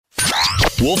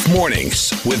Wolf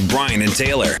Mornings with Brian and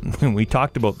Taylor. We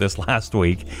talked about this last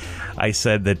week. I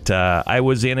said that I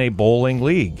was in a bowling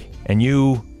league, and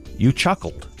you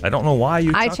chuckled. I don't know why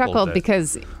you chuckled. I chuckled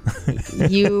because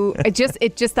it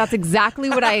just that's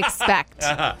exactly what I expect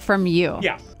from you.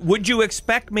 Yeah. Would you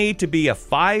expect me to be a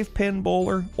 5-pin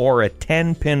bowler or a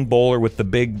 10-pin bowler with the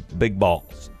big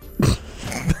balls?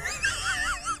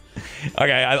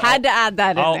 Okay. Had to add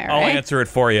that in there. I'll right? answer it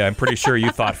for you. I'm pretty sure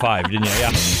you thought 5, didn't you?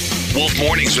 Yeah. Wolf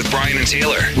Mornings with Brian and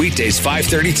Taylor. Weekdays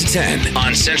 5:30 to 10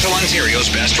 on Central Ontario's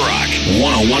Best Rock.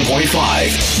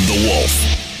 101.5 The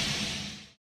Wolf.